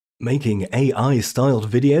Making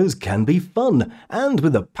AI-styled videos can be fun, and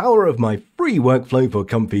with the power of my free workflow for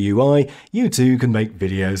ComfyUI, you too can make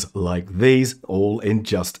videos like these, all in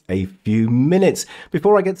just a few minutes.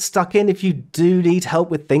 Before I get stuck in, if you do need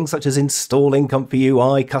help with things such as installing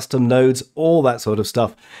ComfyUI, custom nodes, all that sort of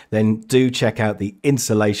stuff, then do check out the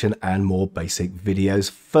installation and more basic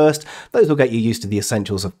videos first. Those will get you used to the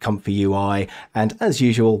essentials of ComfyUI, and as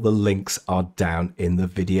usual, the links are down in the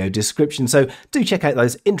video description. So do check out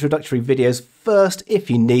those introductory videos first if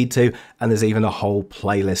you need to, and there's even a whole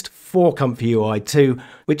playlist for ComfyUI too,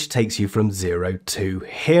 which takes you from zero to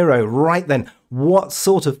hero. Right then, what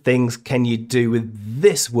sort of things can you do with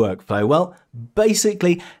this workflow? Well,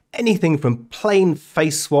 basically anything from plain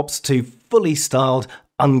face swaps to fully styled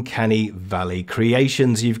uncanny valley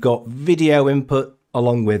creations. You've got video input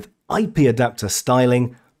along with IP adapter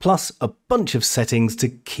styling, plus a bunch of settings to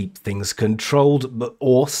keep things controlled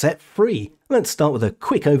or set free. Let's start with a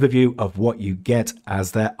quick overview of what you get,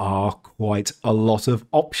 as there are quite a lot of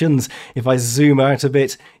options. If I zoom out a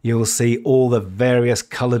bit, you'll see all the various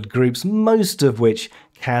colored groups, most of which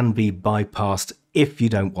can be bypassed if you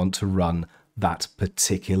don't want to run that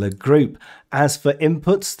particular group. As for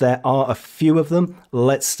inputs, there are a few of them.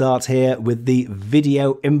 Let's start here with the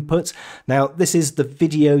video input. Now, this is the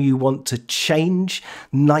video you want to change,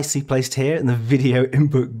 nicely placed here in the video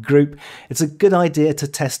input group. It's a good idea to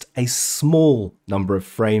test a small number of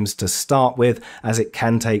frames to start with, as it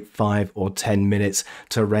can take 5 or 10 minutes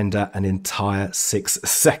to render an entire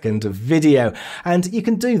 6-second video. And you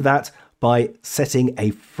can do that by setting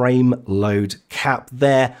a frame load cap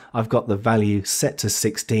there. I've got the value set to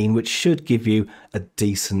 16, which should give you a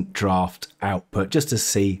decent draft output just to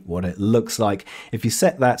see what it looks like. If you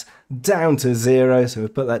set that down to 0, so we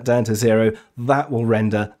put that down to 0, that will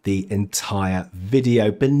render the entire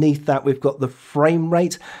video. Beneath that, we've got the frame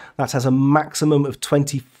rate. That has a maximum of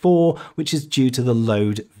 24, which is due to the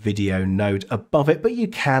load video node above it, but you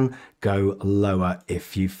can go lower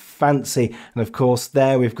if you fancy. And of course,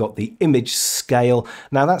 there we've got the image scale.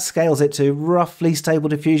 Now that scales it to roughly Stable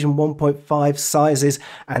Diffusion 1.5 sizes,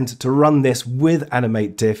 and to run this with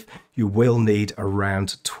AnimateDiff, you will need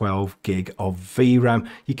around 12 gig of VRAM.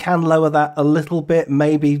 You can lower that a little bit,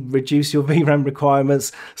 maybe reduce your VRAM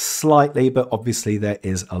requirements slightly, but obviously there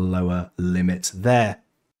is a lower limit there.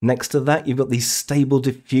 Next to that, you've got the Stable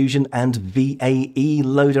Diffusion and VAE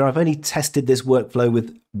loader. I've only tested this workflow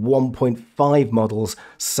with 1.5 models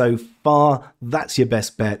so far. That's your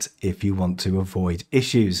best bet if you want to avoid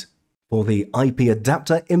issues. For the IP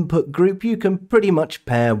adapter input group, you can pretty much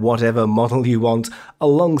pair whatever model you want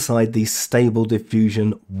alongside the Stable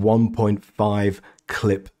Diffusion 1.5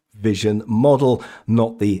 clip vision model,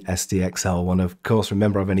 not the SDXL one, of course.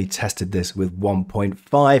 Remember, I've only tested this with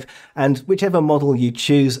 1.5, and whichever model you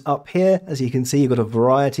choose up here, as you can see, you've got a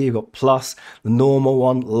variety. You've got plus, the normal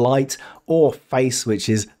one, light, or face, which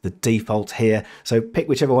is the default here. So pick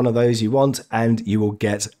whichever one of those you want, and you will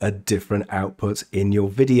get a different output in your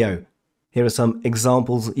video. Here are some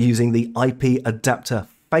examples using the IP adapter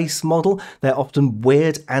face model. They're often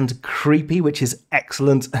weird and creepy, which is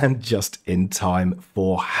excellent and just in time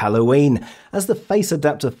for Halloween. As the face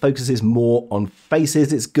adapter focuses more on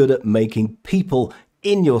faces, it's good at making people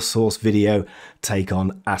in your source video take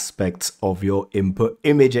on aspects of your input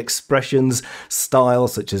image expressions,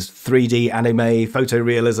 styles such as 3D anime,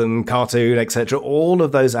 photorealism, cartoon, etc. All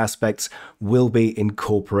of those aspects will be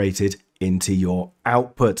incorporated into your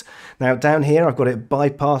output. Now down here I've got it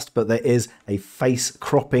bypassed, but there is a face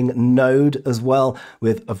cropping node as well,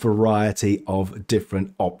 with a variety of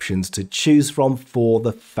different options to choose from for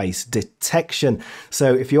the face detection.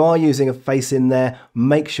 So if you are using a face in there,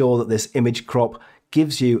 make sure that this image crop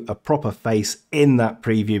gives you a proper face in that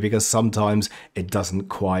preview, because sometimes it doesn't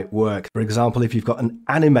quite work. For example, if you've got an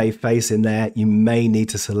anime face in there, you may need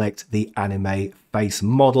to select the anime face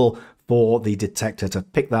model for the detector to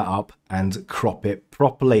pick that up and crop it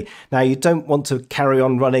properly. Now, you don't want to carry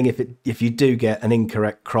on running if you do get an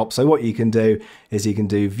incorrect crop. So what you can do is you can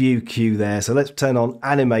do view queue there. So let's turn on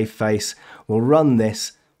anime face. We'll run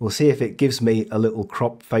this. We'll see if it gives me a little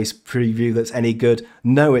crop face preview that's any good.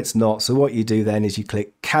 No, it's not. So what you do then is you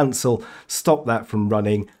click cancel, stop that from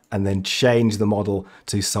running, and then change the model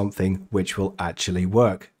to something which will actually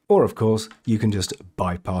work. Or of course, you can just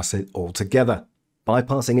bypass it altogether.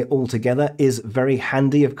 Bypassing it altogether is very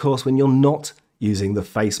handy, of course, when you're not using the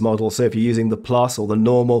face model. So if you're using the plus or the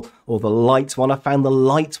normal or the light one, I found the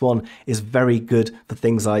light one is very good for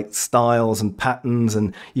things like styles and patterns,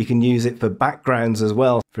 and you can use it for backgrounds as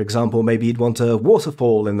well. For example, maybe you'd want a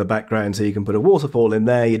waterfall in the background, so you can put a waterfall in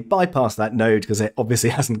there. You'd bypass that node because it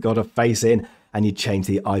obviously hasn't got a face in, and you change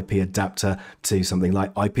the IP adapter to something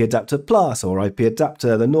like IP adapter plus or IP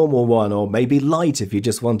adapter, the normal one, or maybe light if you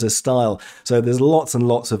just want a style. So there's lots and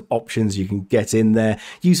lots of options you can get in there.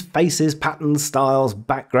 Use faces, patterns, styles,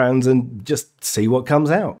 backgrounds, and just see what comes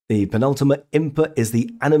out. The penultimate input is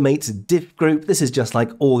the AnimateDiff group. This is just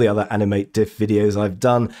like all the other AnimateDiff videos I've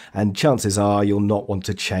done, and chances are you'll not want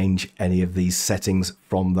to change any of these settings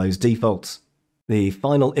from those defaults. The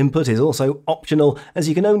final input is also optional, as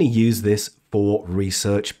you can only use this for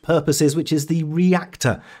research purposes, which is the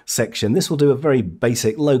reactor section. This will do a very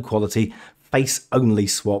basic, low quality face only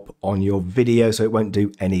swap on your video, so it won't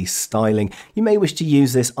do any styling. You may wish to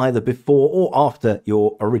use this either before or after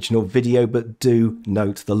your original video, but do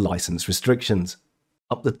note the license restrictions.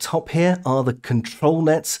 Up the top here are the control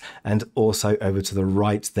nets, and also over to the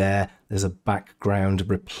right there's a background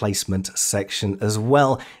replacement section as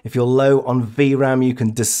well. If you're low on VRAM, you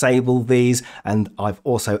can disable these, and I've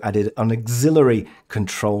also added an auxiliary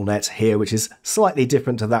control net here, which is slightly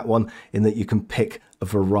different to that one in that you can pick a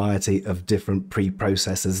variety of different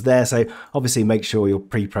preprocessors there. So obviously make sure your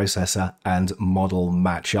preprocessor and model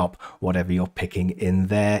match up, whatever you're picking in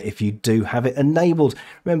there. If you do have it enabled,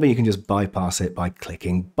 remember you can just bypass it by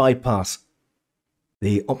clicking bypass.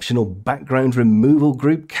 The optional background removal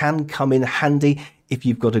group can come in handy if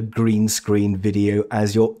you've got a green screen video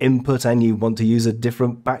as your input and you want to use a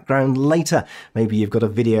different background later. Maybe you've got a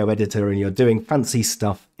video editor and you're doing fancy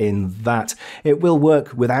stuff in that. It will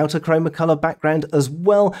work without a chroma color background as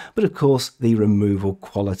well, but of course the removal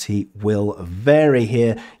quality will vary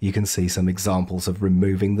here. You can see some examples of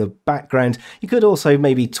removing the background. You could also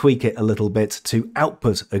maybe tweak it a little bit to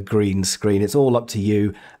output a green screen. It's all up to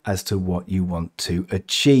you as to what you want to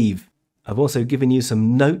achieve. I've also given you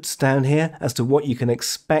some notes down here as to what you can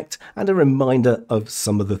expect and a reminder of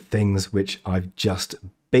some of the things which I've just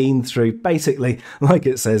been through. Basically, like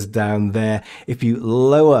it says down there, if you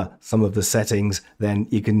lower some of the settings, then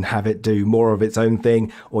you can have it do more of its own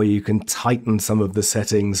thing, or you can tighten some of the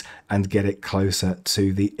settings and get it closer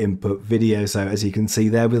to the input video. So as you can see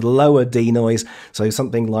there with lower denoise, so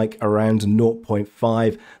something like around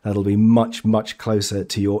 0.5, that'll be much closer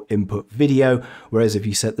to your input video. Whereas if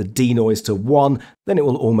you set the denoise to 1, then it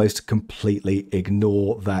will almost completely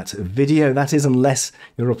ignore that video. That is unless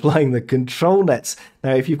you're applying the control nets.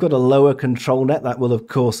 Now, if you've got a lower control net, that will of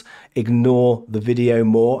course ignore the video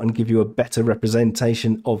more and give you a better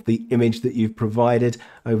representation of the image that you've provided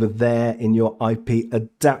over there in your IP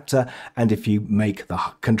adapter. And if you make the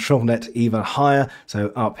control net even higher,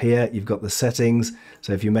 so up here you've got the settings.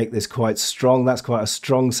 So if you make this quite strong, that's quite a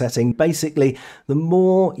strong setting. Basically, the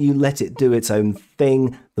more you let it do its own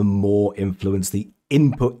thing, the more influence the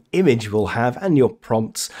input image will have and your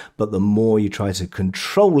prompts, but the more you try to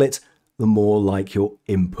control it, the more like your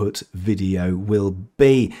input video will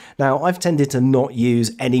be. Now, I've tended to not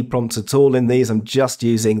use any prompts at all in these. I'm just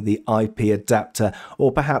using the IP adapter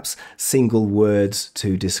or perhaps single words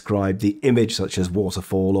to describe the image, such as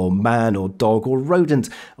waterfall or man or dog or rodent.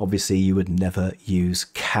 Obviously, you would never use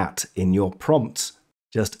cat in your prompts.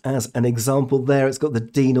 Just as an example there, it's got the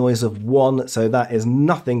denoise of 1, so that is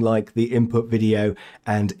nothing like the input video,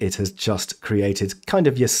 and it has just created kind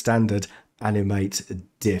of your standard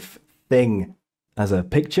AnimateDiff thing. As a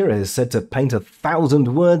picture is said to paint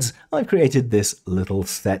 1,000 words, I've created this little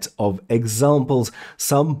set of examples.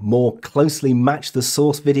 Some more closely match the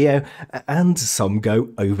source video, and some go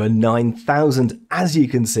over 9,000. As you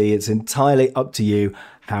can see, it's entirely up to you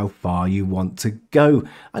how far you want to go.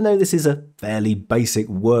 I know this is a fairly basic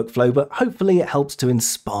workflow, but hopefully it helps to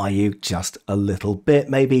inspire you just a little bit.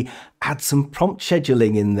 Maybe add some prompt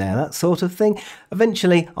scheduling in there, that sort of thing.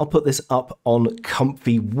 Eventually, I'll put this up on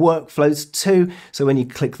Comfy Workflows too. So when you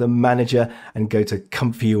click the manager and go to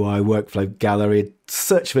ComfyUI Workflow Gallery,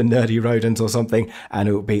 search for Nerdy Rodent or something, and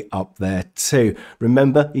it will be up there too.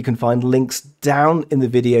 Remember, you can find links down in the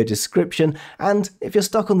video description. And if you're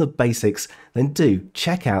stuck on the basics, then do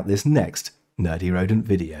check out this next Nerdy Rodent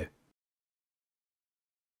video.